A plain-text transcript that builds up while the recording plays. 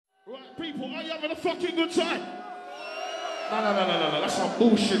Right, people, are you having a fucking good time? No. That's some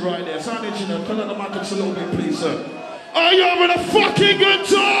bullshit right there. Sound engineer, turn on the mic just a little bit, please, sir. Are you having a fucking good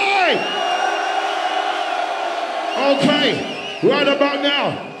time? Okay, right about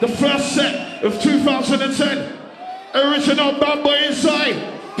now, the first set of 2010. Original bad boy inside.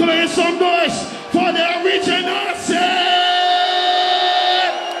 Can I hear some noise for the original set?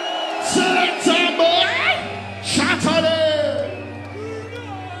 Selector boy, shatter them.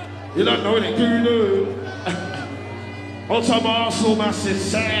 You don't know it, Guru. All time Arsenal massive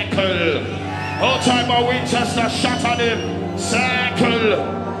circle. All time my Winchester shatter them. Circle.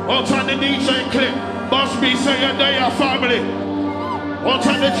 All time the DJ clip. Must be saying they are family. All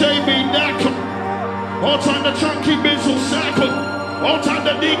time the JB Knack. All time the Chunky Bizzle circle. All time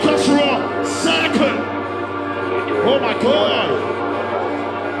the Nikos Raw circle. Oh my God.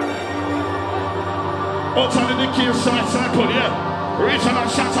 All time the Nicky inside circle, yeah. Original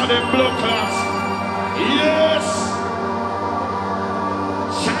shatter them blood class. Yes.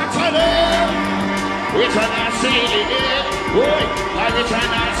 Shatter them. Which one I see it, boy. I which one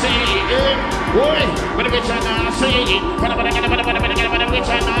I see it, boy. But which one I see it, but which one I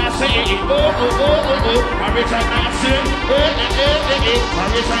see it, oh. I which one I see it, I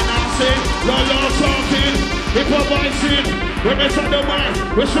which one I see it. Lolo talking, improvising. When we turn the mind,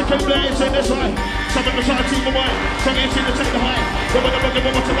 we're stricken blaze in this way. Some of the try to keep the mind, some ain't seen to take the high. Some of the bugger, but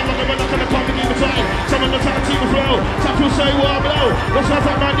what's another one, not gonna come and keep the time. Some of the try to keep the flow, some people say, well, blow. Let's have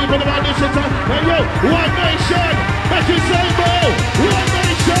that man deep in the man, this shit time. Hey yo, one nation, make it say, bro. One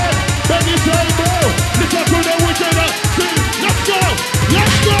nation, make it say, bro. Listen to the witch and the sing. Let's go,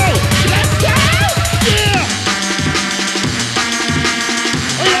 let's go, let's go. Yeah.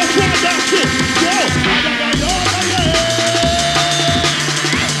 Oh, yeah, try that shit. Go.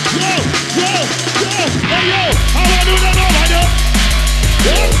 Hey yo, how I do that over there?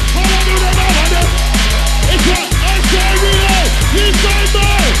 Yeah, how I do that over there? It's what I say we know. We say no,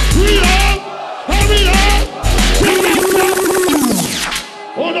 we know,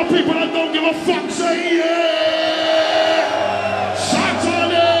 all the people that don't give a fuck say yeah.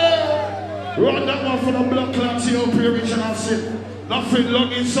 Saturday. Run that one for the blood clot COP original sin. Nothing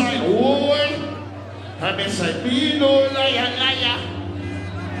long inside, boy. And they say, be no liar.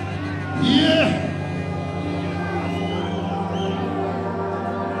 Yeah.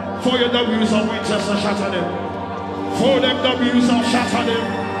 For your W's on Winchester, shatter them. For them W's on shatter them.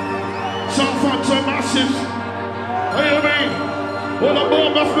 Some fans are massive. You hear me? All the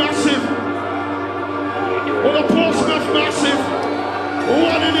Bournemouth massive. All the Portsmouth massive.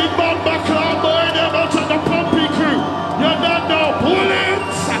 One in the bomber club, boy, them out of the pumpy crew. You don't know,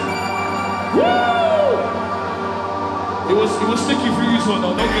 bullets. Woo! It was sticky for you, so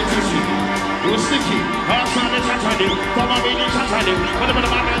don't get tissue. It was sticky. Outside the Saturday, from a mini Saturday. When the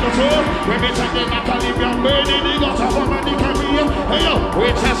man on the floor, when we take the McCluckyD&B, he got a woman in Korea. Hey yo,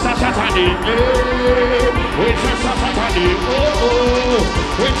 Winchester Saturday. Winchester Saturday. Oh.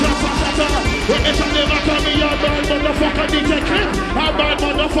 Winchester Saturday. When we take the McCluckyD&B, bad motherfucker DJ Clip. A bad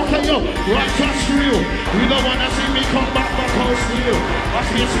motherfucker, yo. Right that's real. You don't wanna see me come back for coast steel.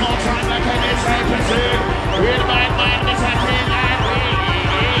 Must be a small time like an inside %. Real bad man, this a thing like me.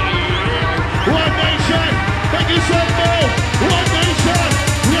 One nation, make it say no. One nation,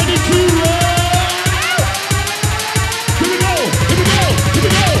 ready to roll. Here we go.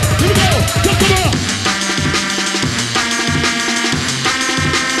 Just come on.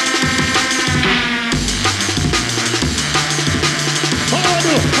 How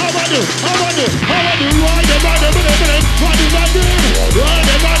I do?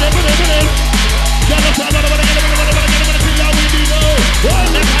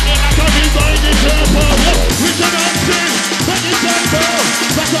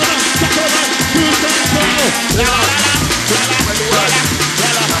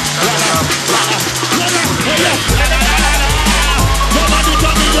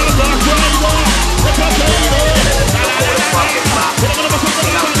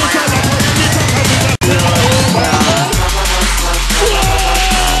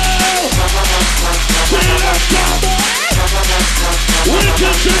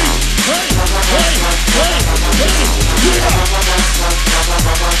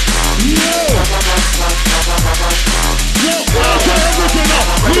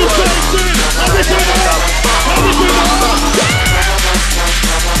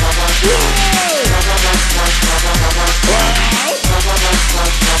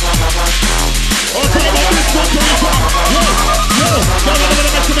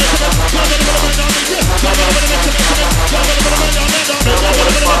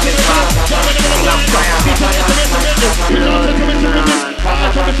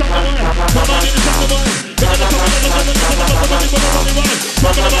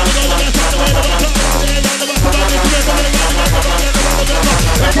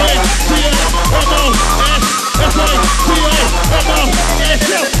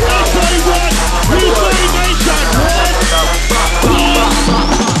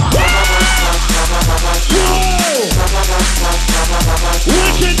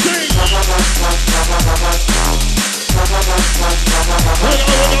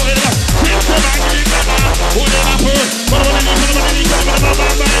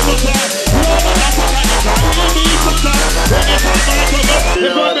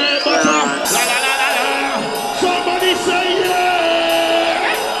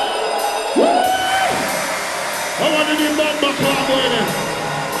 of the number club with him.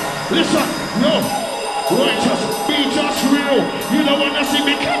 Listen, yo, righteous, be just real. You don't wanna see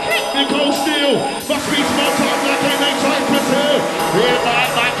me kick it, me go still. My speech, my time like I make time for sale. Here, my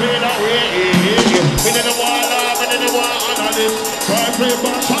kid, we didn't want love, we didn't want honest. Try to play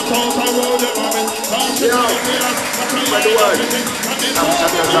my shot out, I roll it, mommy. I'll sit down here, I'll tell you everything. And it's all the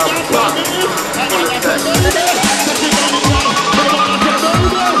things I'm planning. And I got to go there. Touch it on the ground, but I wanna get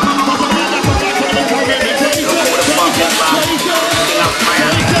over. Cause I'm not gonna come and come in and crazy.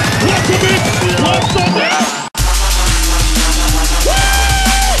 What's the bit? What's the bit?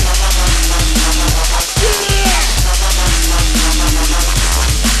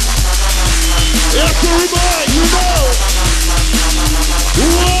 Yes, everybody, you know.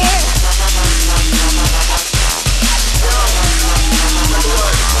 What?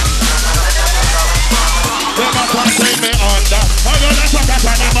 Never try to take me under. I don't let you get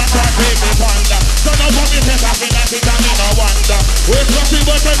never try to take me under. So don't put me take off in that it and me no wonder. We're trusting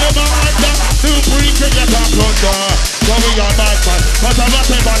but they never under. To bring to get a plunder. So we are bad man. Cause I'm not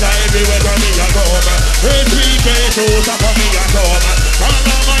a bad everywhere for me a go man. Hey, three shoes up for me a go man. Come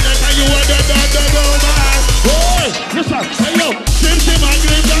on man, I tell you what the go man. Boy, listen, hey yo, Sim man,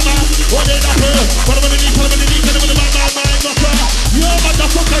 green man. What did I hear? What am I need? What am I need? What am I need? Yo,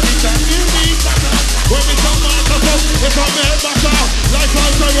 motherfucker, it's a new me. When we come on the phone, it's a man master. Like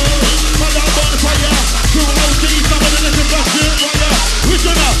on the road, but I'm on fire. Two OGs, some of the little bastard wire.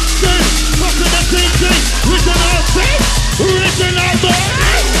 Original, sing, what's the same thing? Original, sing, original boy.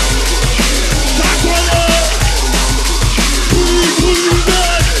 That's what it is. Who's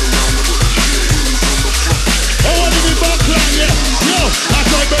dead? I want to be back like yeah. Yo,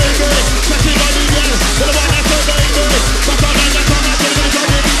 that's a baby. That's it, baby, yeah. But I want that's a baby. That's a man, that's a man, that's a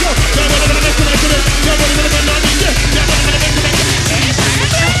baby. Yo, yeah, but I'm gonna make it. Yeah, but I'm gonna make it. Yeah, but I'm gonna make it.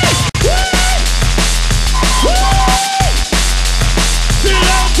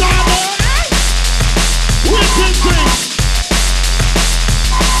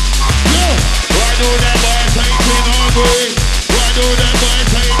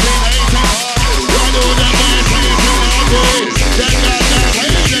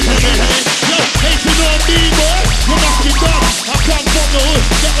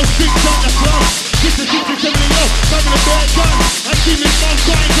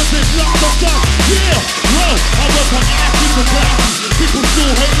 People still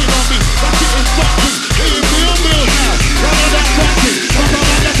hating on me. That shit is fucking. It is real now. None of that fucking.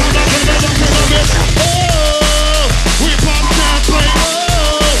 Oh, we pop champagne.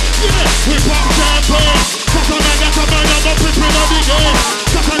 Oh, yeah, we pop champagne. Suck on that, I'm a pimpin' on the game.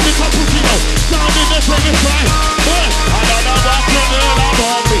 Suck on the cappuccino. Sound in the same time. But I don't know what's going on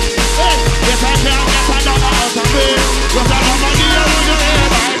about me. Hey, yes I can't get another out of me. Cause I'm a money I wanna hear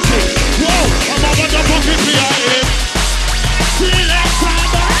I say. Whoa, I'm a motherfucking PIA.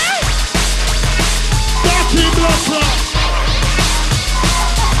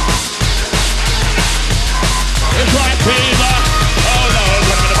 It's like fever. Oh no,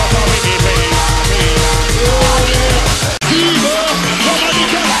 look at the bottom we need fever. Come on, you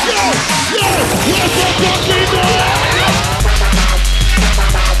can yo, what's the fuck we do?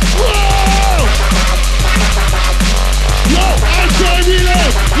 Whoa! Yo, I say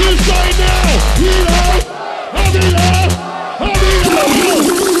reload. You say now. Reload.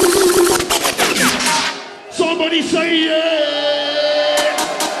 Somebody say yeah.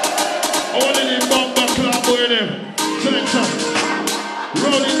 I want to leave Bomba Club with him. Selection.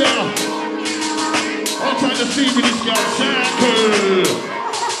 Roll it down. I'm trying to see with this guy. Circle.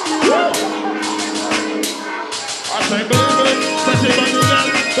 I say baby. Say baby.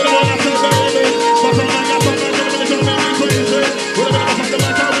 But I want to say baby. But I'm not got something to make me crazy. Whatever the fuck the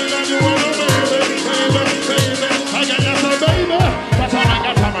matter with you want to baby. I got that say baby. But I'm not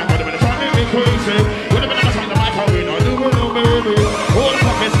got something to make me crazy. Whatever the fuck the matter with you want to baby. All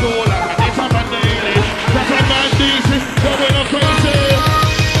fucking school like a day from a daily. That's a man decent. Going on crazy.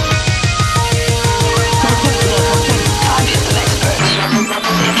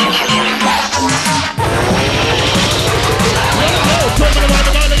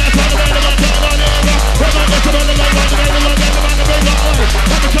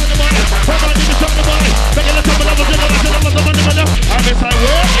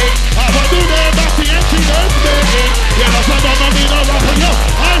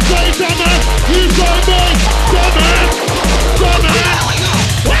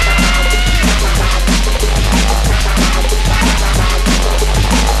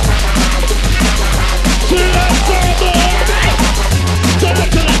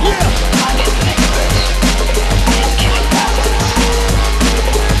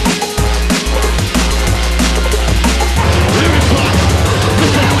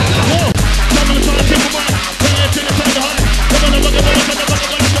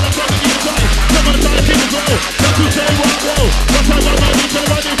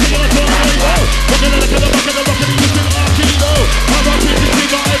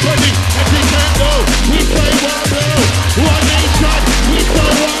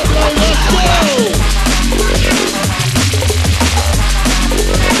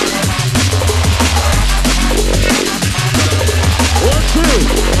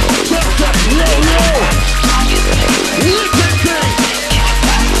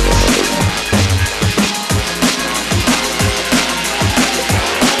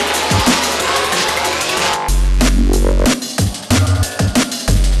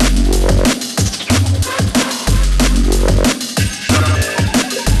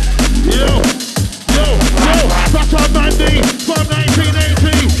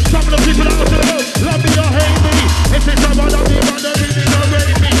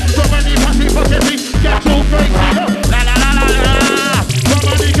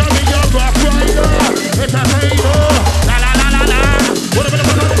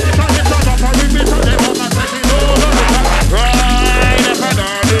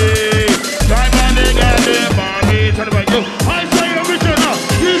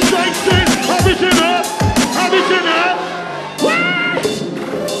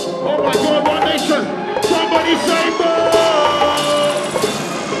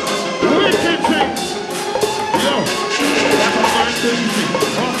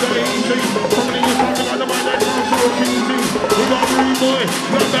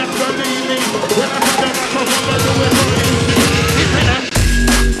 You best believe me. When I tell them I'm gonna do it for you. Keep it up,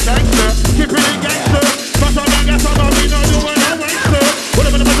 gangster. Keep it in gangster. But I'm not gangster, but we don't do it no gangster.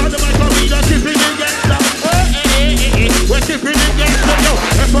 Whatever the matter, the mic for me, just keep it in gangster. We're keeping it gangster, yo.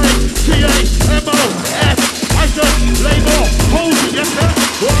 F-I-T-A-M-O-S. I just label, hold it, yes sir.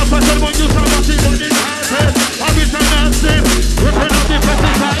 What if I tell them you sound like what this happens? I'll be trying to sing, ripping up the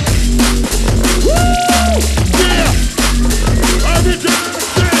pesticide. Woo! Yeah! I'll be trying to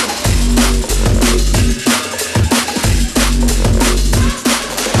sing.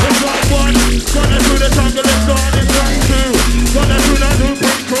 It's like one, gonna do the jungle, it's gone, it's like two. Gonna do the new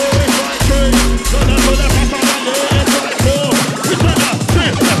pretty cool, it's like three. Gonna do the papa, it's like four. It's like a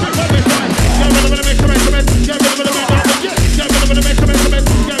six, everybody's like. Get rid of the mix, get rid of the mix, get rid of the mix, get rid of the mix, get rid of the mix,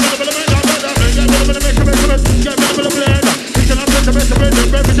 get rid of the mix, get rid of the mix, get rid of the mix, get rid of the blend. We can have the mix, get rid of the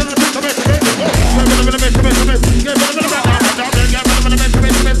mix, get rid of the mix, get rid of the mix, get rid of the mix, get rid of the mix, get rid of the mix, get rid of the mix, get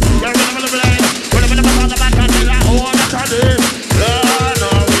rid of the mix, get rid of the blend. Put them in the back on the back and tell her all that I did. No,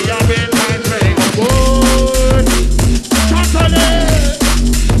 we have been my train. Good. Chocolate.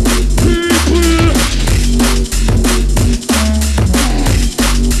 People.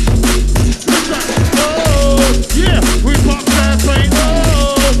 Yeah, we pop champagne.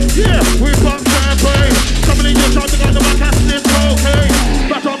 Oh, yeah, we pop champagne. Somebody just shot the gun to my casting it's okay.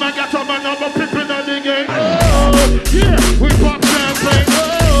 Got on man, I'm a pippin' on the game. Oh, yeah, we pop champagne.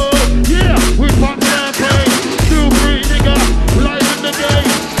 Oh, yeah, we pop champagne. Still free, nigga, live in the game.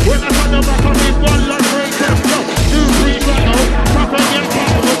 When I got the back on me, one like break tempo. Still free, go, top and get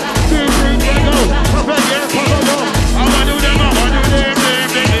possible. Still free, go, top and get possible. I'ma do them, I'ma do them,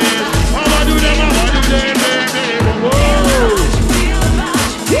 I'ma do them, I'ma do them.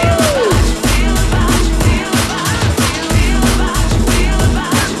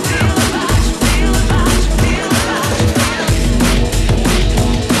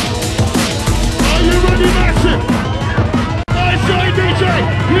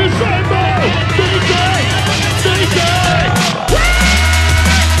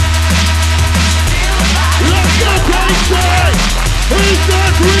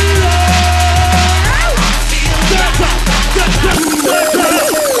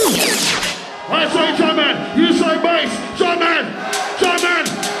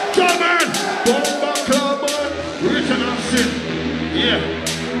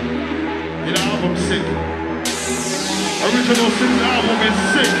 Original Sin album is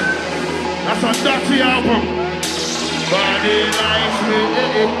sick. That's a dirty album. Body likes me,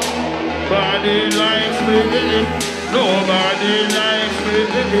 body likes me, nobody likes me,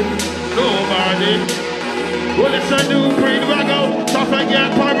 nobody. Well, it's a new breed raggo, tough and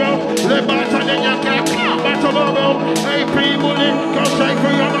get pyro. Live better than you can, better bubble. AP bully, go straight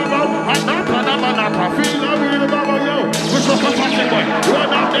for your number. And not I feel a real bubble, yo. We're so fantastic, boy.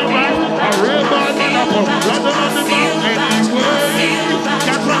 Run up the back, a real bad man up. London on the back, anyway.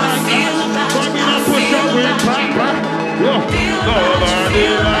 That's what I got. But me not push up with papa. Yo, nobody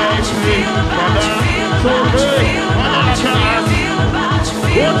likes me, but that's okay. I'm not a ass.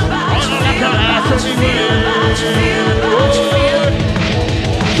 What? I'm not like an ass anyway.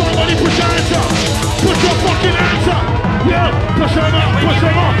 Somebody push your hands up. Push your fucking hands up. Yeah, push them up, push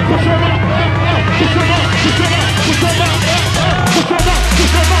them up, push them up. Push them up, push them up, push them up. Push them up,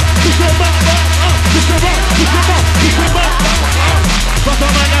 push them up, push them up. Push them up, push them up, push them up. But a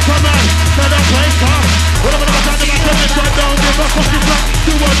man, tell them play tough. Whatever the matter, the matter, they shut down. Give a fucking fuck,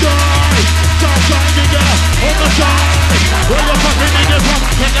 do or die. Stop trying to get on the side. Where the fucking niggas from?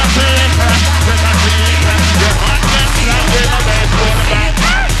 Take a pick, take a pick. Your hot man, slap with the best quarterback.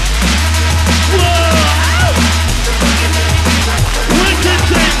 Whoa! Wicked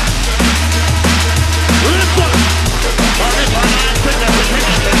thing. Listen.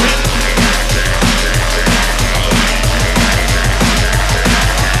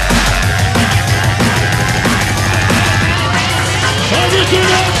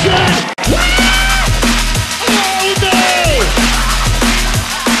 Original shit. Oh no!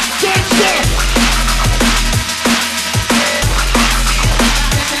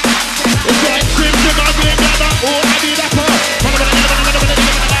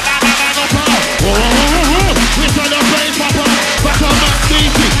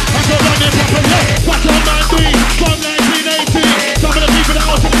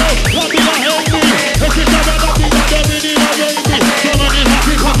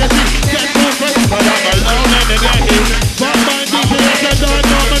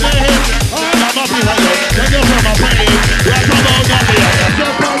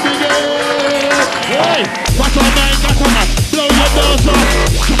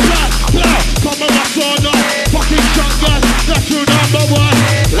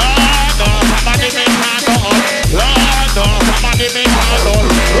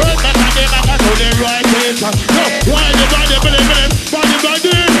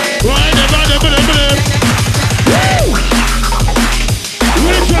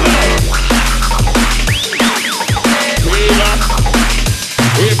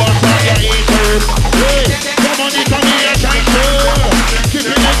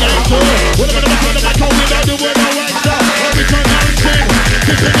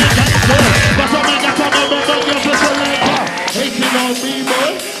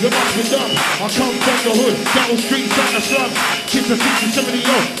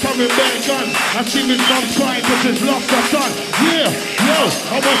 see me mom's crying cause she's lost her son. Yeah, yo,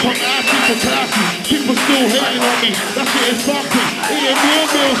 I went from assy to classy. People still hating on me, that shit is fucking. Eating meal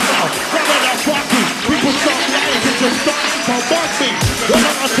stuff, what about that fucking? People stop lying cause you're starting to bug me. You're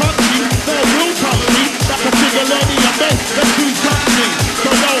not a country, no real country. Like a single lady, I bet, let's do something.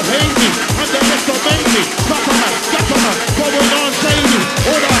 So don't hate me, underestimate me. Fatman, going on shady.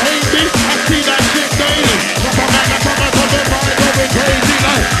 All that hate me, I see that shit daily. Fatman, going crazy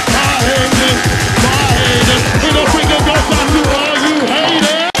like I hate it, I hate it. Middle finger goes out to all you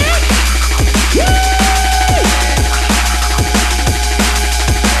haters.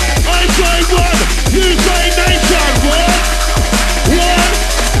 I say one, you say nation. One.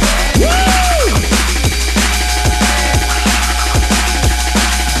 Woo!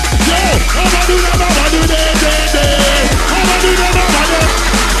 Yo, I'ma do that, I'ma do that. I'ma do that, I'ma do that.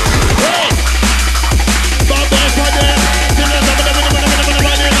 Hey, Baba,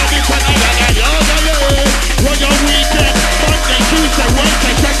 run your weekend, Monday, Tuesday,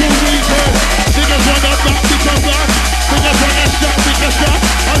 Wednesday, second weekend. Niggas wanna rock, we can rock. Niggas wanna shot, we can shot.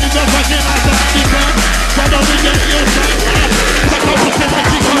 Only the fucking ass that we can. So don't we get you shot. Fuck up the system,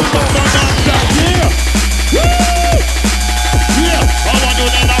 we can stop on that shot. Yeah! Woo! Yeah! I wanna do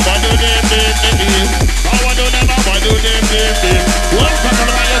them, I wanna do them. I wanna do them, I wanna do them. One second,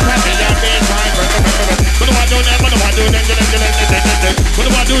 I wanna do them, What do I do them, what do I do them, What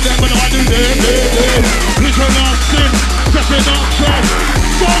do I do them, what do I do them, We turn on sin, pressing on track.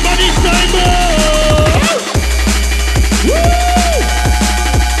 Somebody say more! Woo!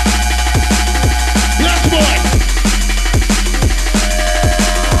 Yes, boy!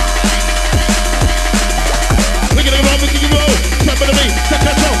 Look at the roll, look at the roll. Step to me, step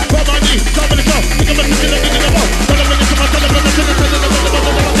to toe, put my knee, stop in the toe. Look at the roll, look at the roll.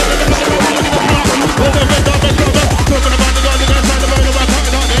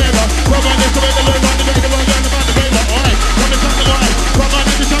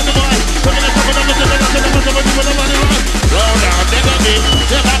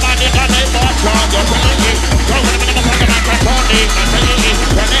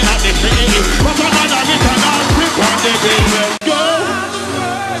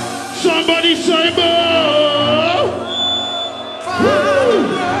 Somebody say more!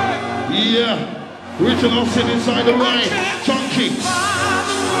 Yeah, original sit inside the way, chunky.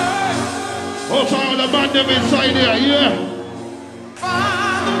 All time the band them inside here, yeah.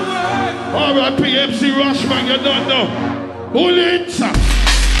 Alright, PMC Rushman, you don't know. Bullets!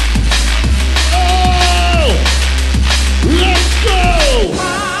 Oh! Let's go!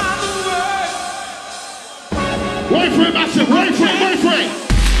 Wait for it, massive, wait for it!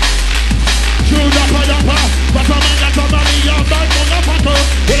 True dapper, but a man that's a money, you're back on the photo.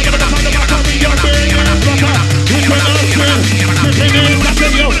 We're gonna find the back of me, you're big and brother. We can all swim, sitting in the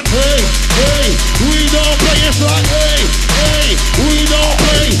studio. Hey, we don't play, it's like, hey, we don't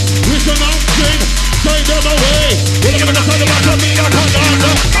play. We can all sing, take them away. We're gonna find the back of me, you're back on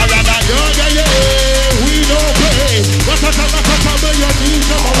the yeah, we don't play. But a man, you need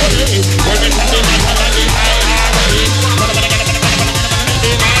them away. We're gonna find the back of me,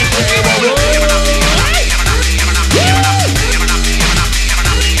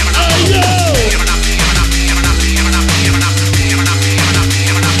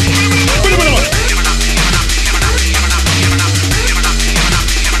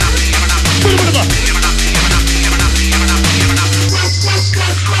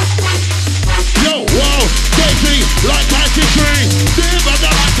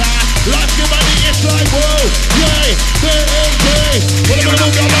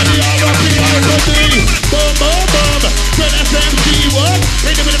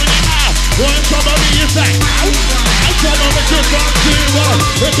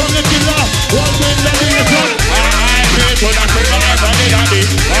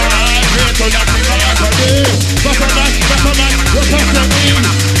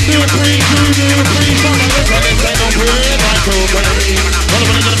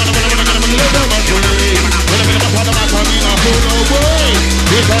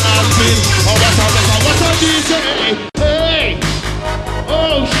 Hey!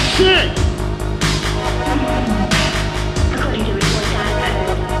 Oh shit!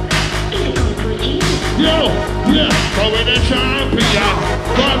 Yo, yeah, so we're the champion.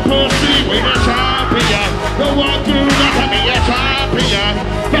 One pussy, we're the champion. The one crew that can be a champion.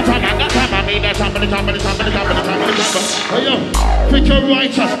 That's a man, that's a man, me the champion. Hey yo, think you're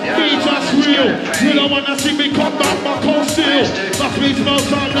righteous, be just real. You don't wanna see me come back, my cold steel. Must be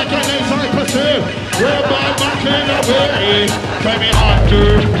smoke on like an encyclopedia. We're by back in the way. Try me hard,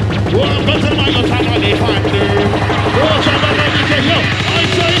 dude. Well, but the man, you're trying to be hard, dude. Oh, somebody say, yo, I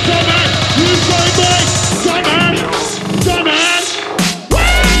say so, man. You say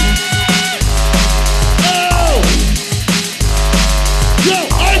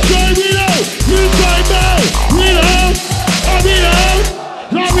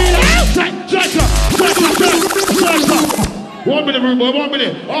 1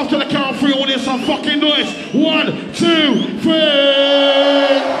 minute. After the count of 3, all this some fucking noise. 1, 2, 3.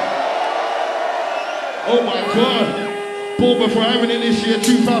 Oh my God. Bournemouth for having it this year,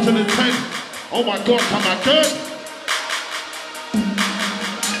 2010. Oh my God, come on, good.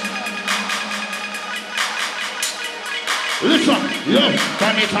 Listen, yo,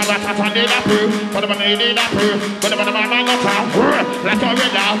 tell me how I need a proof, but I'm gonna need a proof, but I'm gonna go town, like a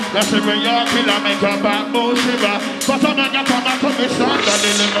riddle, let's see when you're killer, make a back more shiver, but I'm not gonna come and stand on the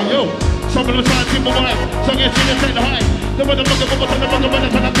little yo. Some of the time people wife, so get you to take the high. The mother fucker, the mother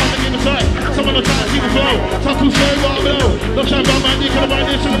come inside. Some of the time people flow, some who say what below. No shame about man, you can buy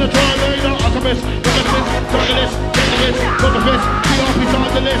this, you're gonna try later. Alchemist, Douglas, Douglas, Douglas, PRP's on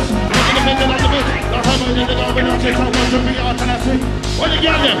the list. I'm gonna make it on the bit. That's how I did the government, I'll take time to be out and I say, what you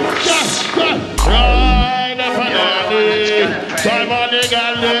got there? Just, right up and down. Time on the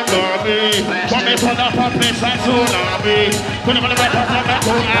galley, lobby. Come in front of a place like tsunami. Put them on the back of the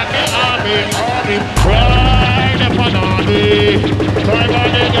metal and the army. Right up and down. Time on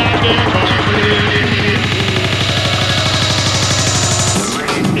the galley, lobby.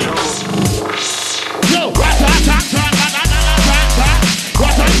 Yo,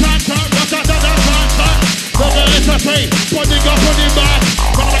 it's a thing, put it up on the back.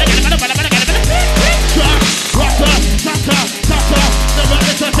 Never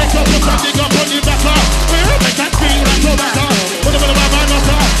it's a take up, put something up on the back. Make that feel like no matter. What about my man, what's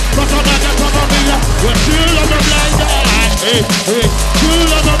up, man, that's what I'm here. We're still on the blind eye. Hey,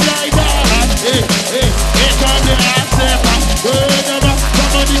 still on the blind eye. Hey, it's on the answer. Never,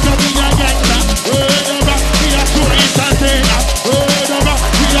 somebody can be a gangster. Never, we are too entertainer. Never,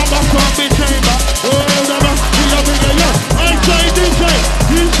 we are back from the chamber. Never, we are bringing you. I say DJ,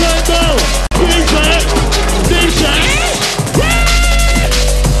 no. DJ.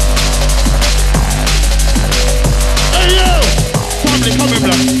 Hey yo, family coming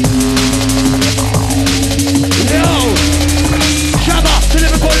block. Yo, Shabba, to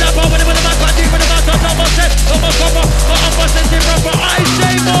Liverpool, Lambo, when the McCluckyD, when the master, almost set, almost cover, but I'm positive rapper. I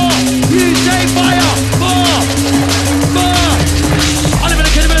say more, you say fire, more. I'm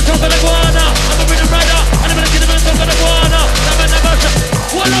gonna kill him in the top of the guana. I'm a rhythm rider. I'm gonna kill him in the top of the guana.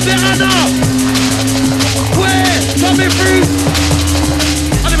 What up, Anna? Where? Tell me free.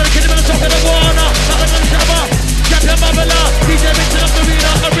 I'm gonna kill him in the top of the guana. I'm gonna Shabba. Champion Babala. DJ mixing up the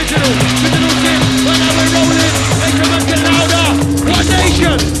arena. Original kid. When I was rolling, make the man get louder. One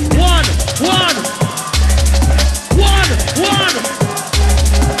nation. One.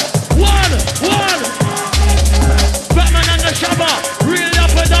 Fatman and the Shabba. Really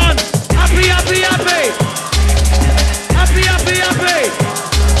up and down. Happy.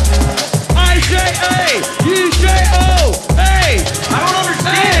 I say A, you say O, A. I don't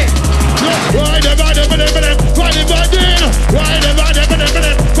understand. Ride the body,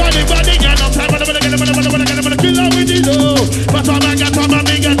 and I'm time I'm gonna kill her with it, oh. But I'm gonna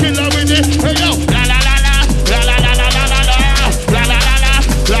kill her with it. Hey yo, la la la la, la la la la la la la, la la la la,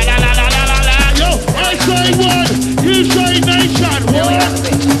 la la la la la la la. Yo, I say one, you say nation. One.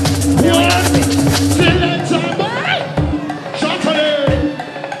 Selector, boy. Saturday.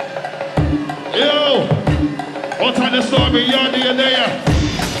 Yo, what time the story? You're there.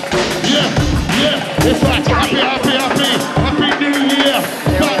 Yeah, it's like happy New Year.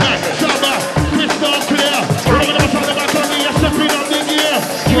 Fatman, Shabba, crystal clear. We're gonna talk about something, you're stepping on the gear.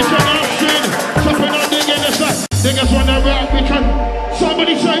 You're stepping on the gear, it's like, niggas run around, we can,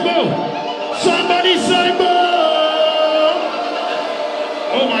 somebody say more.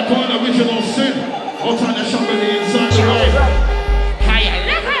 Oh my God, original sin. What time the Shabba the inside the way. Hiya,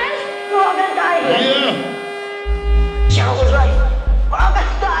 yeah. Charles was right. We're all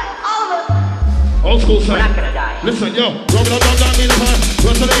gonna die, all of us. Old school We're side. not gonna die. Listen, yo, rock it up, me the phone.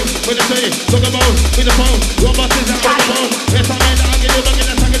 What's the name? When they say, look about me the phone. Robot is out on the phone. Yes, I'm in, I'll get it, back in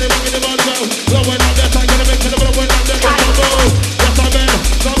the tank, get it, go. Going out there, tank, get it, going out there, go. Yes, I'm in,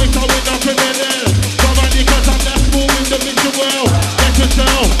 now we talk with nothing in there. Somebody, cause I'm that smooth individual. Get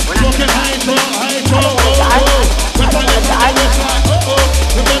yourself, talking high troll, oh. But I live on the side, oh.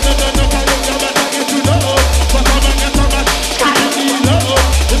 The better than the kind of job I get to know. But I'm gonna get on my,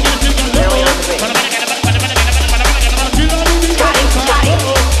 the music is low.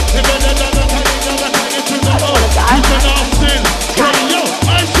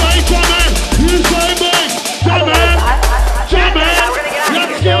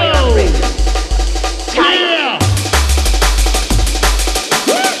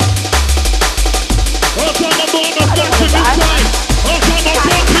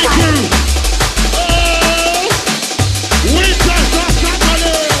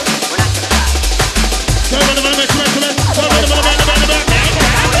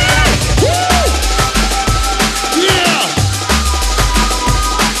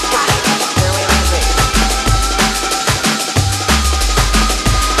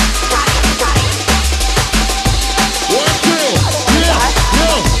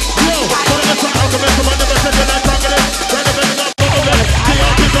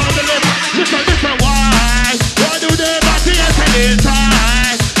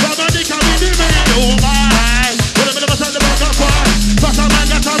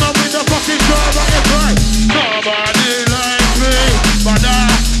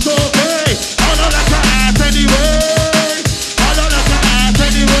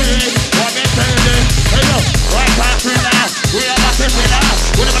 killer.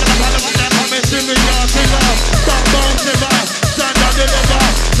 When I'm gonna follow me, I'm coming to me, you're killer. Stop bouncing back, stand on the liver.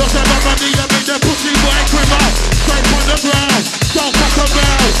 Don't have money, I make the pussy boy quiver. Straight on the ground, don't fuck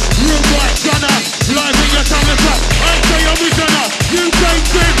around. Real white gunner, live in your tongue and crap. I say I'm visioner, you say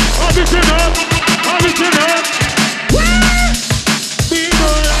thing. I'm visioner, I'm visioner.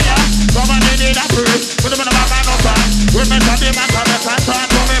 Come on, they need a proof. Put them in the back and no time. We're meant to be my time. It's time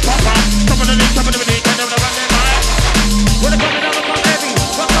to me papa. Some of the league, some of the league, and them the run in my ass. When they're coming down the pump heavy,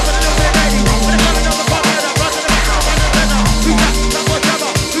 what's coming a little bit ready? When they're coming down the pump heavy, what's in the back of the runner? Who's that? That boy Shabba.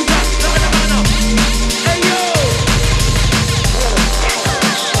 Who's that? That in the manner. Hey yo!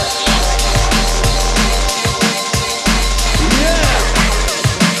 Yeah!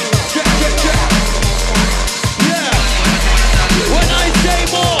 Check, check, check. Yeah! When I say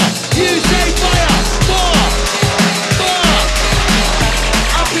more, you say fire, more, more.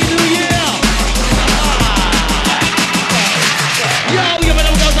 Happy New Year. Yo, you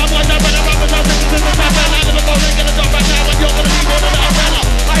better go down one time, better run with us, this is the time, and I'm gonna go ring in the door right now, and you're gonna be more than the umbrella.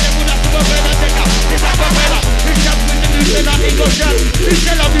 I am gonna have to go better, take up, it's like a fella. Who's just with the new seller, ego shot, new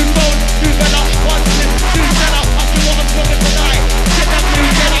seller, new phone, new fella, one slip, new seller, up to what I'm talking tonight. Get that new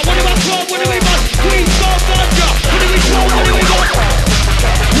seller, what do I smoke, what do we want? We smoke ganja, what do we smoke, what do we want?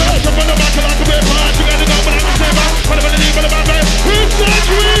 Yo, jump on the back of like a bit hard. You gotta go, but I'm the same man. What about the lead, what about me? Who's that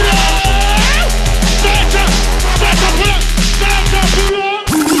winner? Santa, pull up, Santa, pull up.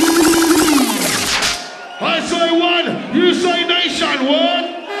 I say one, you say nation. One.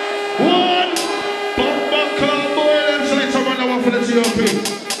 Bumper car boy, them say someone that want for the TOP.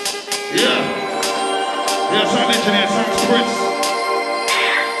 Yeah. Yeah, sound engineer, sounds Chris.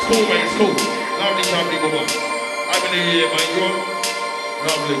 It's cool, mate, it's cool. Lovely, lovely, go on. I'm in the year, mate, go on.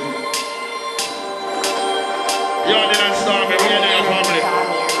 Lovely. You're the dance star, me. We're in your family.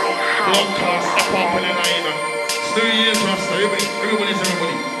 Broadcast, up in the night. It's New Year's Rasta, everybody's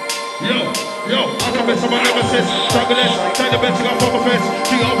everybody. Yo, I can bet someone never says, struggle this, take the best to go for my face.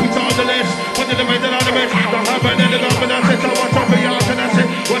 She got pizza on the list, one of the men that are the best. Don't have it, then the government says, what's up for y'all, and I say,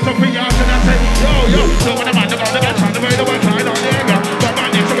 what's up for y'all, and I say, yo, so when the man, the best, the way the one side on the anger. But man,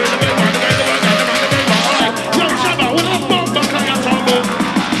 it's the way the way, the way the way, the way the way, alright. Yo, Shabba, what a bomb, back on your tumble.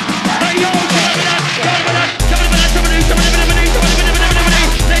 Hey, yo,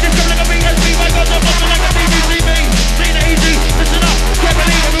 ladies come like a BSB, my God, I'm not like a BBC. Seen it easy, listen up, can't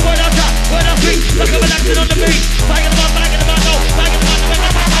believe every word I tap. When I speak, look at me acting on the beat. Bang in the mouth, no. Bang in the mouth, no. Bang in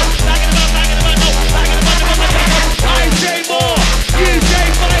the mouth, no. Bang in the mouth, I say more, you say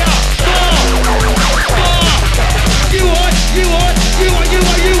fire. More. You want.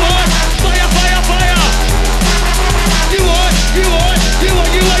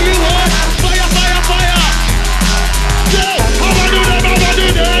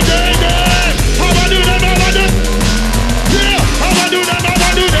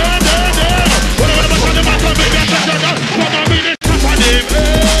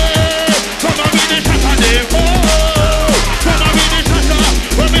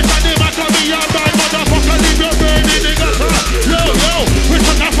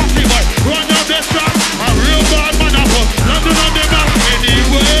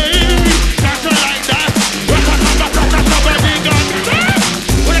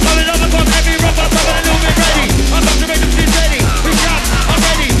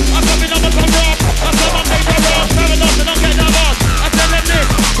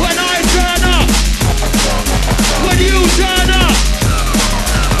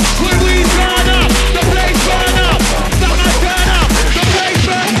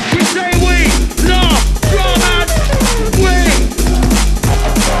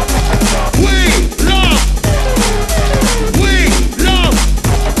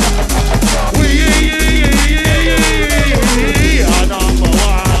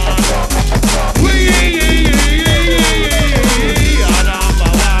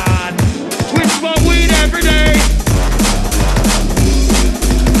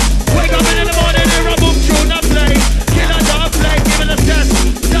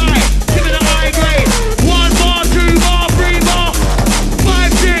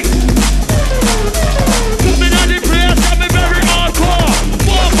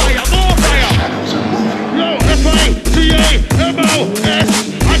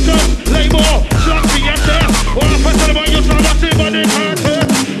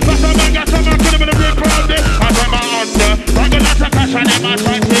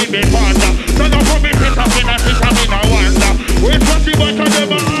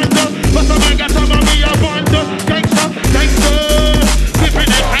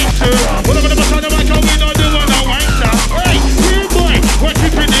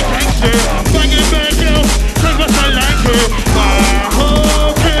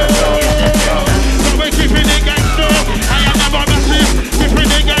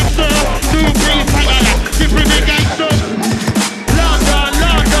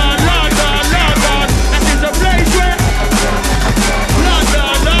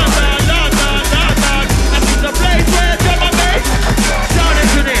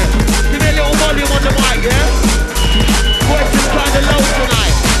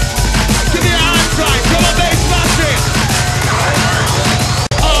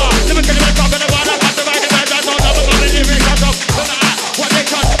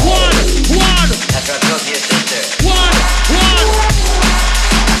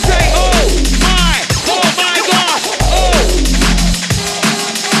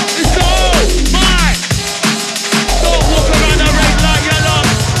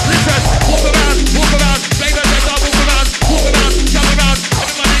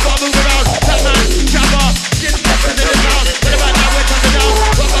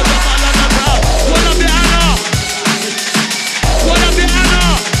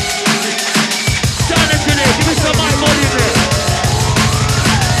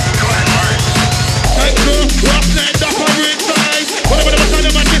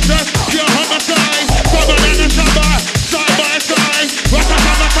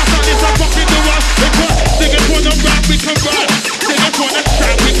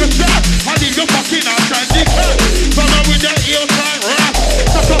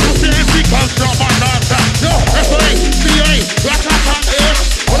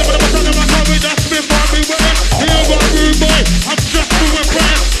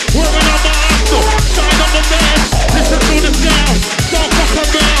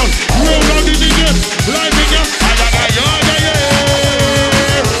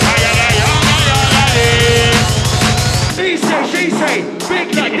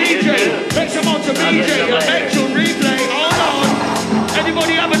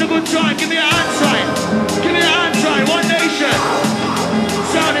 good time. Give me a hand sign. Give me a hand sign. One Nation.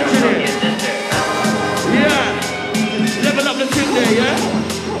 Sound engineer. Yeah. Level up the tip there, yeah?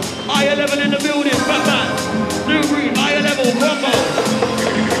 Higher level in the building. Fatman. New green. Higher level. Combo.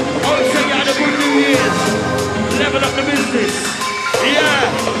 Oh, say you had a good New Year's. Level up the business. Yeah.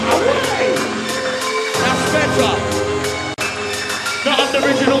 That's better. Not up the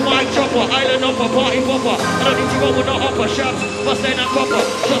original mic chopper, island upper, party popper. I don't need to go with no upper, shabs, busting and copper.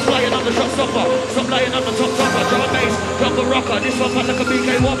 Shots flying on the shot stopper, stop lying on the top topper. Drum and bass, jungle rocker, this one like a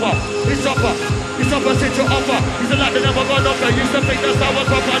BK whopper. This upper sits your upper. He's a lad that never got knocker. Used to think that's how I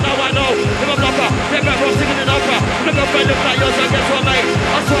proper, now I know. If I'm blocker, get back rough singing an opera. Look up friend, look like yours, and guess what mate?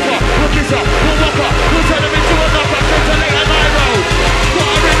 I'm swapper, we'll kiss her, we'll walker. We'll turn him into a knocker, straight to late and I roll. Put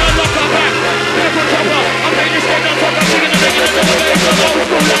her in a locker back, look for chopper. I'm making this game on top, I'm singing and making another bass. I'm old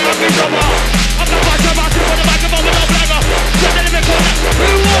school like I'm in trouble. I'm the fight of us, on the microphone with no blagger. Just let me call that. Who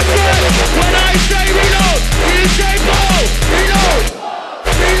wants it? When I say reload, you say blow. Reload.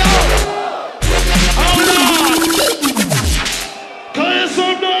 Reload. Hold on. Clear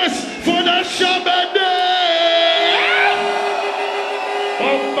some noise for the Shabba day.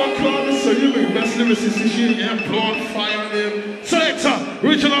 Oh my God, so you make best lyricist this year, yeah? Blood, fire, him. Selector,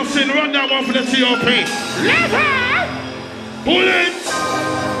 original sin, run that one for the TOP. Level. Bullets!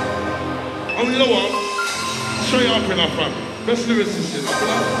 Oh, you know what? Straight up in our front. Best lyricist, you know.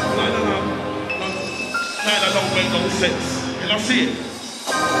 That don't make no sense. You know, see it?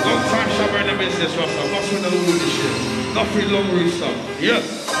 Long time Shabba in the business, Rasta. Must win the Lord this year. Nothing long root stuff. Yeah.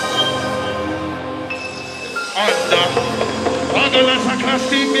 Under as I can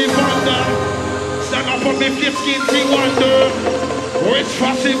see me wonder. Stand up on me 15 feet wonder. It's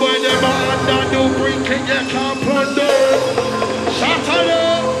fussy boy, them under. No brinking, you can't plunder. Shut up!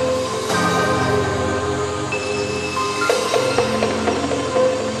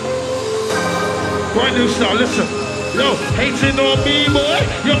 Brand new style, listen. Yo, hating on me, boy,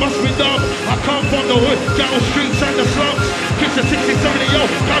 you must be dumb. I come from the hood, ghetto streets and the slums. Kids are 60, 70, yo,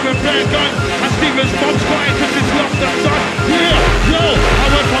 carrying bare gun. And Steven's mom's crying cause he's lost the son. Yeah, yo, I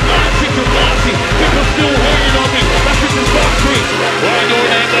went from 90 to 40. People still hating on me, that's just his box free. Why do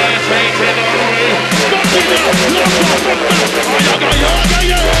they guys hating on me? Stop me now, lock off from that. Ayaga, yaga,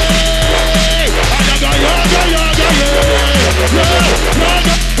 yeah. Ayaga, yaga, yaga, yeah.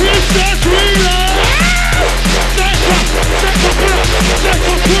 Yaga, research, reload.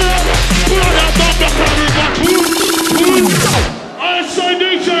 I say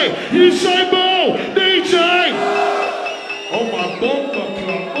DJ, you say Mo, DJ. Oh my bumper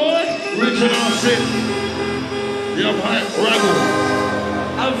club, boy. Original sin. Yeah, right, Raveology.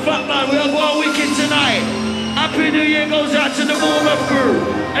 And Fatman, we are going wicked tonight. Happy New Year goes out to the warm-up crew.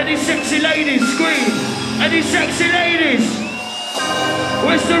 Any sexy ladies, scream. Any sexy ladies.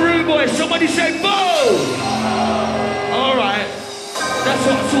 Where's the room boy? Somebody say Bo! Alright. That's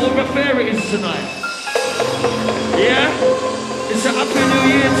what sort of affair it is tonight. Yeah? It's a Happy New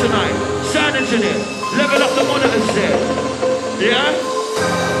Year tonight. Sound engineer. Level up the monitors there. Yeah?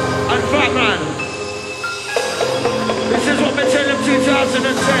 And Fatman. This is what we tell them 2010.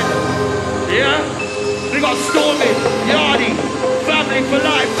 Yeah? We got Stormy, Yardy, Family for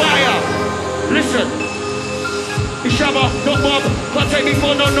Life, Fire. Listen. It's Shabba, not Bob. Can't take me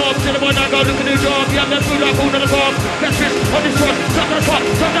for no knob. Tell them when I go look at the job. Yeah, that's food like food on the farm. That's this on this one. Top that spot,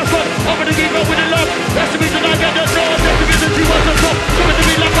 top that spot. Over the geek up with the love. That's the reason I get the door. That's the reason she wants to top. Coming to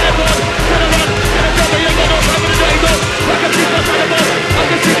me like I was. Tell them run. And the job I ain't got no time for the day go. I can see what's on the bus. I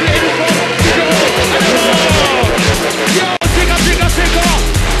can see it in the phone. Take it all. And the roll. Yo, sing up.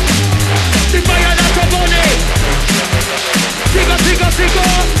 Sing fire like a money. Sing up. Sing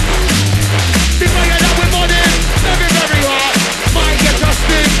fire like with money. Very hard. Might get a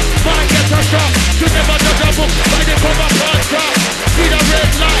sting, might get a shock. You never judge a book by the cover contract. See the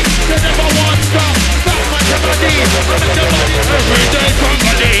red light, they never want stop. Fatman to my knees, I make the money every day from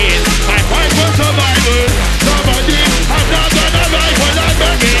my knees. I fight for survival. Somebody, I'm not gonna lie when I'm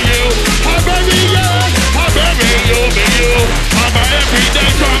begging.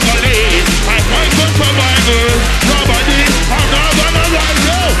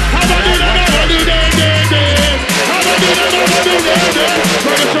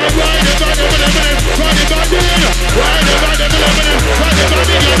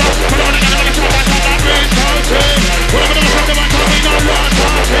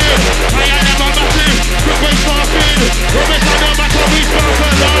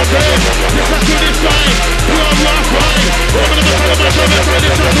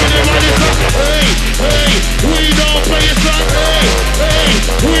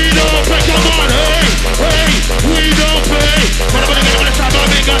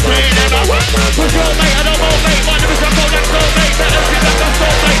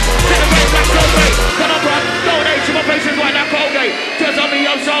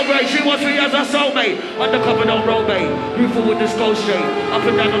 Up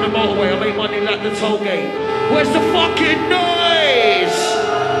and down on the motorway, I make money like the toll gate. Where's the fucking noise?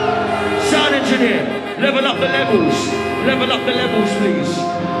 Sound engineer, level up the levels. Level up the levels, please.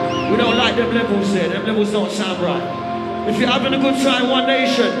 We don't like them levels there. Them levels don't sound right. If you're having a good time, One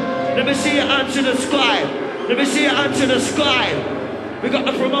Nation, let me see your hand to the sky. Let me see your hand to the sky. We got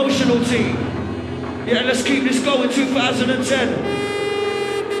the promotional team. Yeah, let's keep this going, 2010.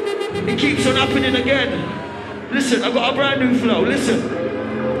 It keeps on happening again. Listen, I've got a brand new flow, listen.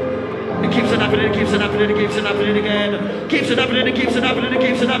 It keeps on happening, it keeps on happening, it keeps on happening again. Keeps on happening, it keeps on happening, it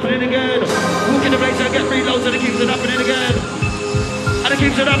keeps on happening again. Walk in the place and get reloads and it keeps on happening again. And it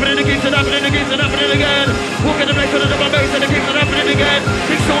keeps on happening, it keeps on happening, it keeps on happening again. Walk in the place with a double bass and it keeps on happening again.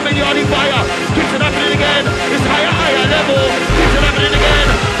 It's so many on the fire, keeps on happening again. It's higher, higher level, keeps on happening again.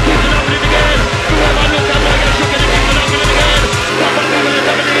 Keeps on happening again. Whoever I look at, I get shook and it keeps on happening again. Top on moving and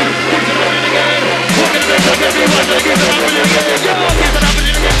happening, keeps on happening again. Walk in the place and get reloads and it keeps on happening again. Yo, keeps on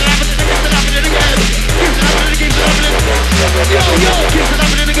happening again, keeps on happening again. Keeps on happening, keeps on happening. Yo, yo, keeps on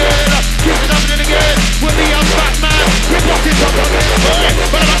happening again. Keeps on happening again. With me, I'm Fatman. We're boxing top on it.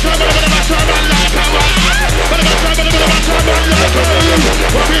 But I'm trying, like a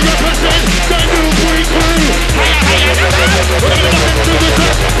what we represent, the new free crew. Higher, we're gonna listen to this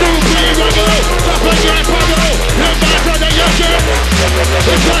new free rebel. Top on your pebble. You're back on the yasher.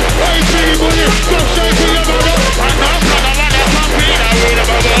 It's like 18 minutes. Go straight to your mother. I'm not gonna run that puppy. Now we're the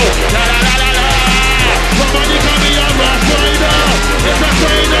bubble. La la la la la. Somebody call me a rock rider. It's a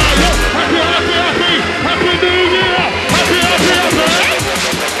trainer. Yo, happy New Year. Happy.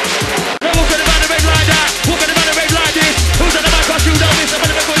 Now walk in the band and make like that. Walk in the band and make like this. Who's in the back? I shoot down this. I'm in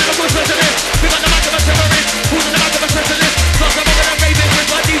the back with a good specialist. We got the back of a terrorist. Who's in the back of a specialist? Plus I'm over the raving with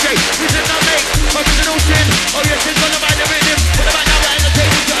my DJ. This is not make original sin. Oh yes, it's gonna mind the rhythm. Put the back now at the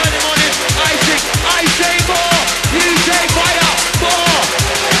table to early morning. I say more. You say fire. More.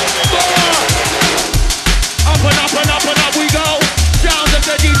 Up we go. Sound of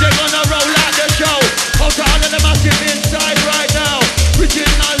the DJ gonna roll out the show. Hold on to the massive inside right now. Richard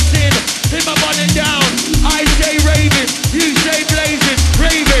Nansin, him up on and down. I say raving, you say blazing.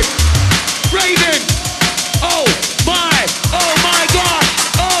 Raving. Oh my gosh.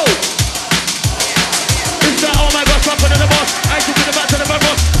 Oh. It's that oh my gosh, pumping in the boss. I took it back to the front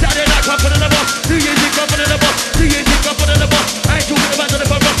boss. Saturday night pumping in the boss. New Year's Eve pumping in the boss. New Year's Eve pumping in the boss. I took it back to the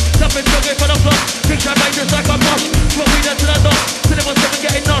front boss. Something struggling for the floss. Big champagne just like a boss. Smoke weed to the dog. To the 17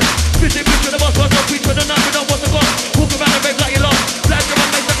 getting lost. Visit bitch with the boss. What's up, beach with the knife. We don't want the boss. Walk around the rave like you lost. Flash your one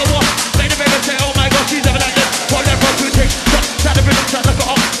makes like a walk. Make the rave and say, oh my gosh, she's having like this. Hold that front, 2 takes. Stop. Sat the rhythm, sat like a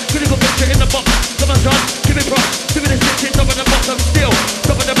ox. Critical picture in the box. Come on, John. Give it props. Give it a 16. Top of the box, I'm still.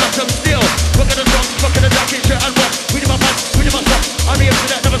 Top of the box, I'm still. Rock at the drums. Rock at the jacket, shirt and rock. We do my pants. We do my socks. I'm the MC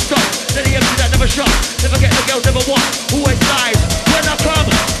that never stops. Then the MC that never shot. Never get the girls, never walk. Always lies. When I come,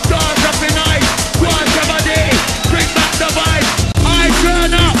 dance up in night. One Shabba day. Bring back the vibe. I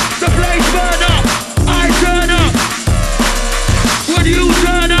turn up. The place burn up. I turn up. When you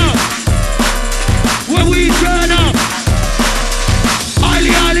turn up. When we turn up. Ali.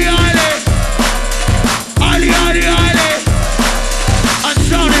 And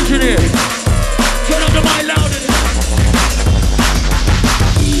sound engineer. Turn up the mic loud.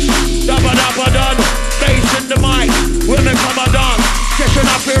 Dabba done. Bass in the mic. Women come and dance. Session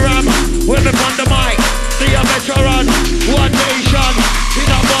up in ram. Women on the mic. See a veteran. One Nation. In a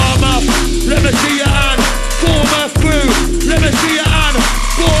warm-up. Let me see your hand. Bournemouth crew. Let me see your hand.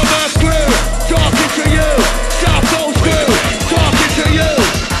 Bournemouth crew. Talking to you. South Coast crew. Talking to you.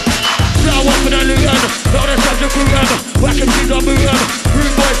 Slow up in the Luton. Not the subject crew. Whacking things on Luton.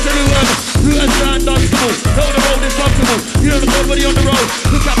 Rude boys to Luton. Luton stand unstable. Know the road is comfortable. You know the nobody on the road.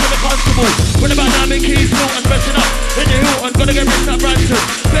 Look out for the constable. When the dynamic keys Luton pressing up. In the Hilton. Gonna get rich at Branson.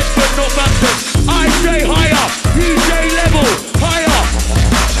 Bedford, Northampton. I say higher. You say level. Higher.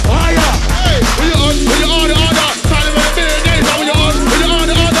 Hey,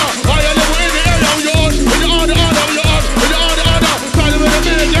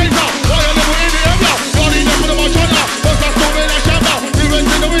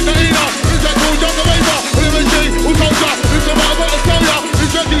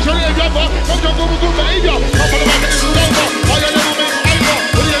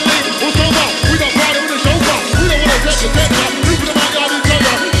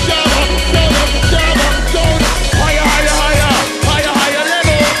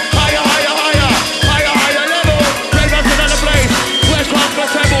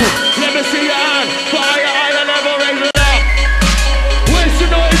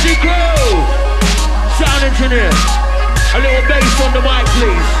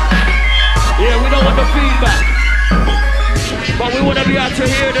 really had to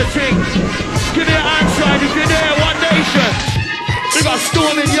hear the thing. Give me an hand sign if you're there, One Nation. We got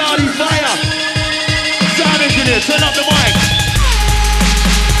Storming Yardy Fire. Sound engineer, turn up the mic.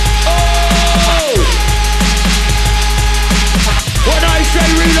 Oh! When I say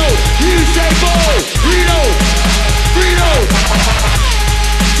reload, you say ball. Reload, reload.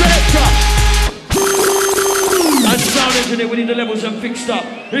 Selector. And sound engineer, we need the levels and fixed up.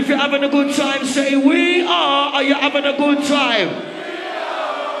 If you're having a good time, say we are. Are you having a good time?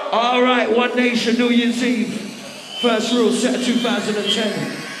 Alright, One Nation, New Year's Eve. First rule, set of 2010.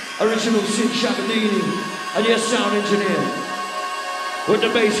 Original Sid Shabba. And your sound engineer. With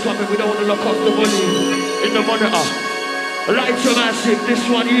the bass coming, we don't want to lock off the volume in the monitor. Lights are massive, this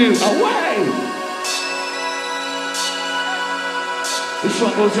one you. Away! This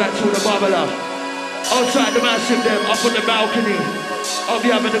one goes out to the bubbler. Outside the massive them, up on the balcony. I'll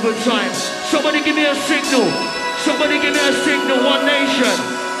be having a good time. Somebody give me a signal. Somebody give me a signal, One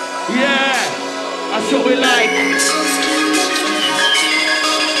Nation. Yeah, that's what we like.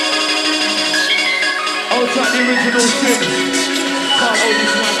 Outside the original shit. Can't hold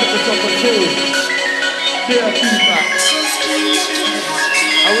this mic at the top at all. Clear feedback.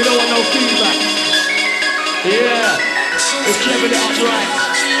 And we don't want no feedback. Yeah, it's level it up right.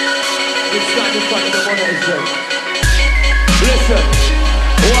 It's stand in front of the monitors then. Listen.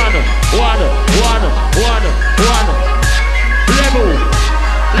 One.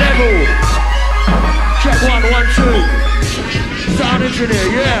 Level. Check 1, 1, 2. Sound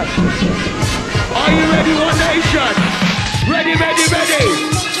engineer, yeah. Are you ready, One Nation? Ready? Are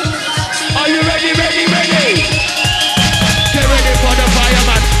you ready? Get ready for the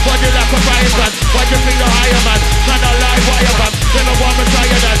fireman. For the lack of fireman. What you think the higher man? Man alive, wire man. Never want to try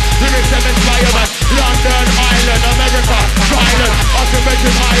that. Lyrics them inspire man. London, Ireland, America, silent.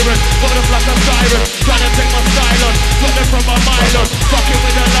 Occupation iron. For the flash of siren. Trying to take my style on. Put them from my mile on. Fucking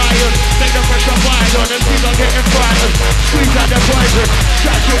with the lion. Make the pressure pile on. And people getting frightened. Squeeze out the poison.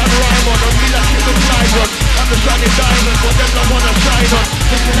 Catch it and rhyme on. And feel like shit with flies on. I'm the shining diamond. But them don't wanna shine on.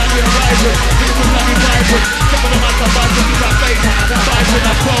 Thinking that we're rising. Thinking we're bloody vibrant. Some of them are some bad. Keep that face. That vibes in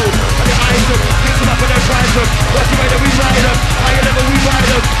that cold. And the eyes up. Thinking up in their prize up. What's the way that we ride up? Higher level we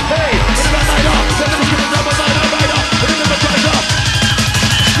ride up. Hey, it's about night up. We're gonna shoot it up a night up. We're gonna try up.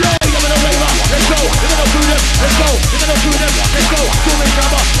 Yo, you're gonna rave up. Let's go. We're gonna do this. Let's go. We're gonna do this. Let's go. Storming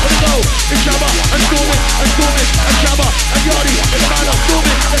Shabba. Let's go. It's Shabba and Storming and Shabba and Yardy. It's man up.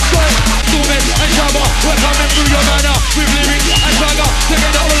 Storming. Let's go. Storming and Shabba. We're coming through your manor with lyrics and swagger.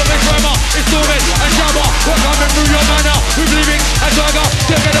 Together all of it grammar. It's Storming and Shabba. We're coming through your manor with lyrics and swagger.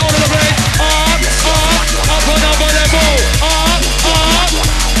 Together all of the brains. Up another level.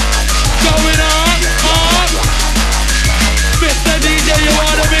 Going up. Mr. DJ, you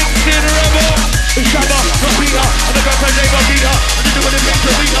are the mixing rebel. It's Shabba, not Peter, and the girlfriend name of Peter. And you do what it makes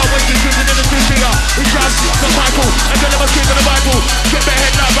you beat her when she's shooting in the two-seater. It's Shaz, not Michael, and you'll never speak in the Bible. Get my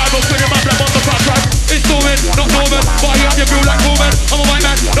head like Bible, put him up like on the fat track. It's Norman, not Norman, but I have your crew like Norman. I'm a white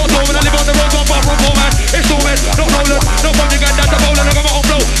man, not Norman, I live on the road, one bar from Norman. It's Norman, not Roland, not from the guy that's a bowler, I got my own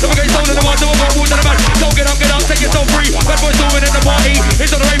flow. Never get stolen, I want to go wood to the man. Don't get up, take yourself free. Bad boys Norman in the party,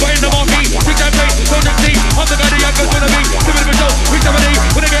 it's on the rainbow in the marquee. Big time play, don't just see, I'm the guy the youngers wanna be. Give it a show, reach 70,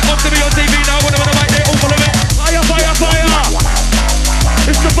 when they get up to me on TV now, when I'm on the mic, they all follow me. Fire!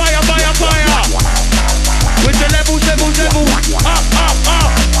 It's the fire! With the levels, up!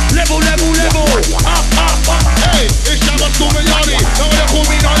 Level, up! Hey, it's Shabba Storming Yardy. Now they call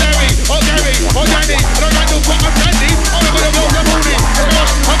me not Larry, or Gary, or Danny. And I got no fucking candy. I'm gonna blow the booty.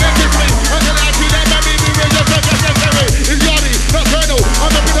 I'm gonna kiss me. I'm gonna ask you that baby. We raise your stuff like Larry. It's Yardy, not Colonel.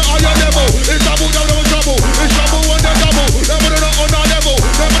 I'm up in the higher level. It's double down on trouble. It's trouble on the double. Never know on our level.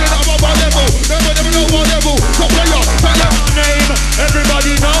 Never know on our level. Never know our level. So player. Name,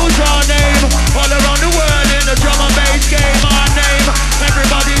 everybody knows our name. All around the world in the drum and bass game. Our name,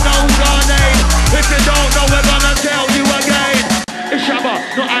 everybody knows our name. If you don't know, we're gonna tell you again. It's Shabba,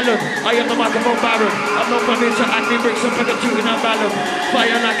 not Alan. I am the microphone baron. I'm not from here to Andy Bricks and Pegger shooting and ballon.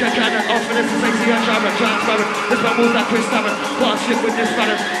 Fire like a cannon, often it's a sexy and Sharon, transparent. This man moves like Chris Tarrant. Can't slip with this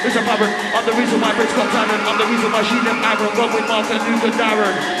balance. It's a parent. I'm the reason why Bricks got talent. I'm the reason why she left Aaron. Gone with Mark and Luke and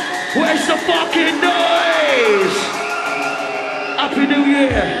Darren. Where's the fucking noise? Happy New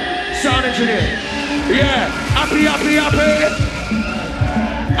Year, sound engineer. Yeah, happy.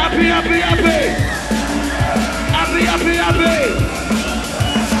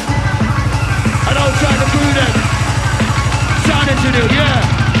 And outside the crew then, sound engineer, yeah.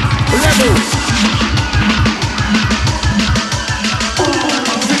 Level.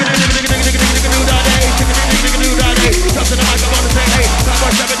 Come to the mic, I wanna say hey. That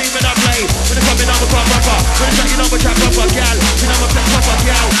was 17 when I play. When it's coming, I'm a pop rapper. When it's like, you know, I'm a trap rapper, gal. You know, I'm a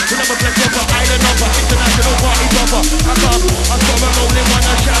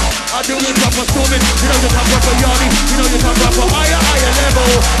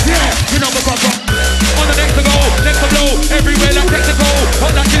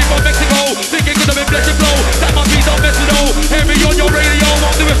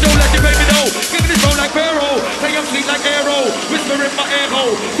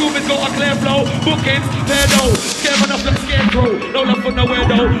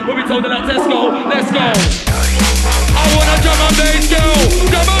When we told her that let's go, let's go. I wanna drum and bass, girl.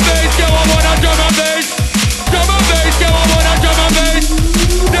 Drum and bass, girl. I wanna drum and bass. Drum and bass, girl. I wanna drum and bass.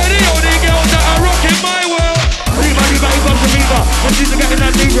 They're the only girls that are rocking my world. Leave he comes to Reba. And she's getting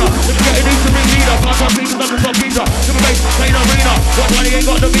that Libra. If you getting into ring leader, pass on pieces of the top pizza. Drum and bass, playing arena. What money ain't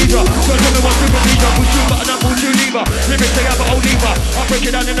got the visa. So tell me what's super visa. Push you button and pull you lever. Lyrics they have an old lever. I break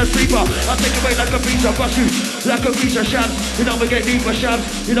it down in a sleeper. I take away like a pizza. Crush you like a piece of shams. You know we get deeper shams.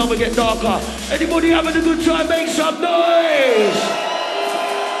 You know we get darker. Anybody having a good time? Make some noise.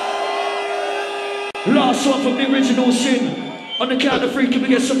 Last one from the original sin. On the count of three, can we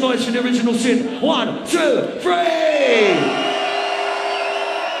get some noise for the original sin? 1, 2, 3.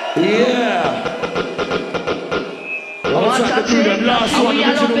 Yeah. I'll try to do the last one,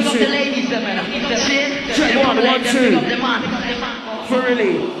 original sin. Check 1, 1, 2. For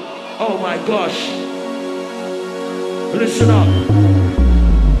really. Oh my gosh. Listen up.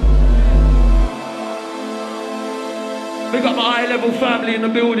 We got my high level family in the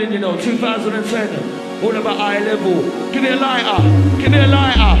building, you know, 2010. All about high level. Give me a lighter. Give me a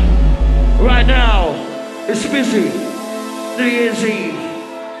lighter. Right now, it's busy. New Year's Eve.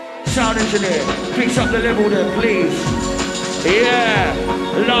 Sound engineer, fix up the level there, please. Yeah,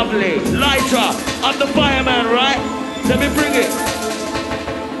 lovely. Lighter. I'm the fireman, right? Let me bring it.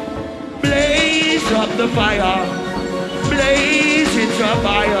 Blaze up the fire. Blaze it up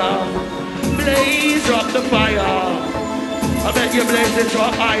higher. Blaze up the fire. I bet you blaze it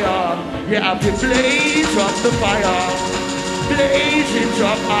up higher. Yeah, have to blaze up the fire. Blaze it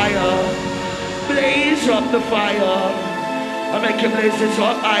up higher. Blaze up the fire. I make you blaze it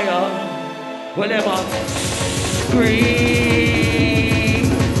up higher. Whatever. Scream.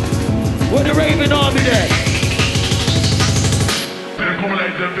 Where the Raven Army there? Come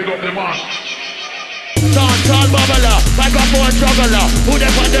like them, big up the march. Dancehall bubbler, microphone juggler. Who them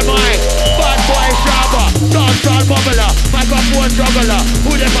on the mic? Bad boy Shabba. Dancehall bubbler, microphone juggler.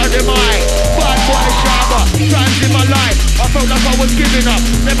 Who them on the mic? Bad boy Shabba. Times in my life, I felt like I was giving up.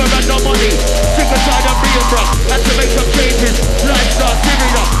 Never had no money. Sick and tired of being broke. Had to make some changes. Life starts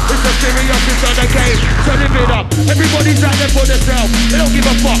giving up. It's a serious, it's on the game. So live it up. Everybody's out there for themselves. They don't give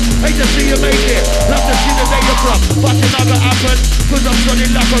a fuck. Hate to see you make it. Love to see the day you flop. But it never happen. Cause I'm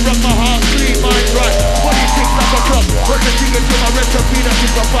solid like a rock. My heart clean, mind right. Body ticks like a clock. What's the secret to my recipe that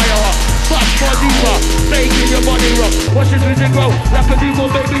keeps a fire hot? Fast more deeper, making your body rock. Watch this music grow like a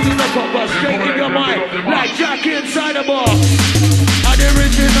newborn baby in a cup, but straight in your mind, like Jack inside a box. And the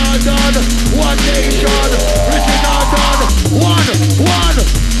original done, one nation. Original done, one nation,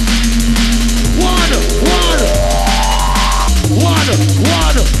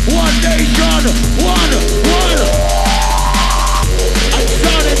 one. I'm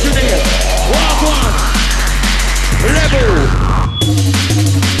sound engineer, one. Level.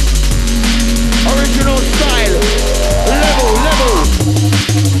 Original style. Level.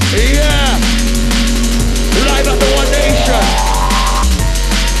 Yeah. Live at the One Nation.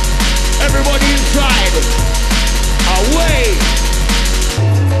 Everybody inside. Away.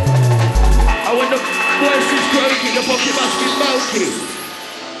 And when the voice is croaky, the pocket must be smoky.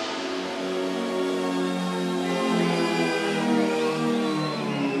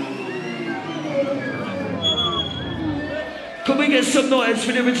 Can we get some noise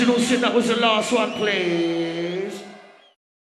for the original sin? That was the last one, please.